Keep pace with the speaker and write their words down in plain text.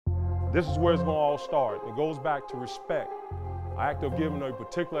This is where it's gonna all start. It goes back to respect. An act of giving a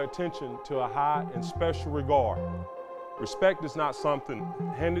particular attention to a high and special regard. Respect is not something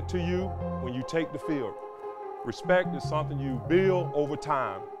handed to you when you take the field. Respect is something you build over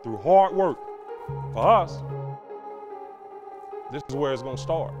time through hard work. For us, this is where it's gonna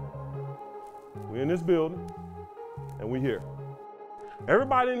start. We're in this building and we're here.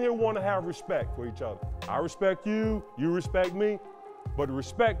 Everybody in here want to have respect for each other. I respect you, you respect me, but the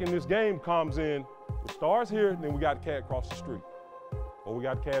respect in this game comes in, it starts here, then we got the cat across the street, or we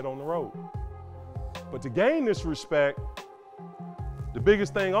got the cat on the road. But to gain this respect, the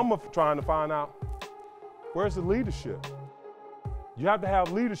biggest thing I'm trying to find out, where's the leadership? You have to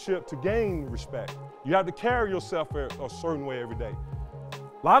have leadership to gain respect. You have to carry yourself a certain way every day.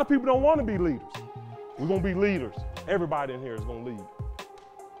 A lot of people don't want to be leaders. We're going to be leaders. Everybody in here is going to lead.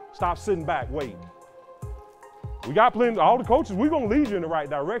 Stop sitting back, waiting. We got plenty, all the coaches, we're going to lead you in the right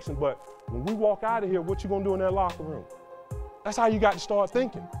direction, but when we walk out of here, what you going to do in that locker room? That's how you got to start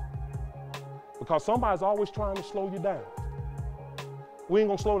thinking. Because somebody's always trying to slow you down. We ain't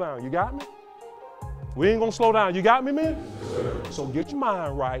going to slow down. You got me? We ain't going to slow down. You got me, man? So get your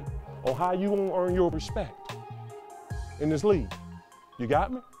mind right on how you going to earn your respect in this league. You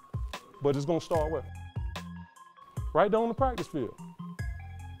got me? But it's going to start where? Right there on the practice field.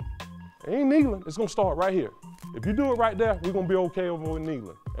 It ain't kneeling. It's going to start right here. If you do it right there, we're going to be okay over in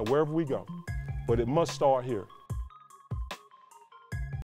kneeling and wherever we go. But it must start here.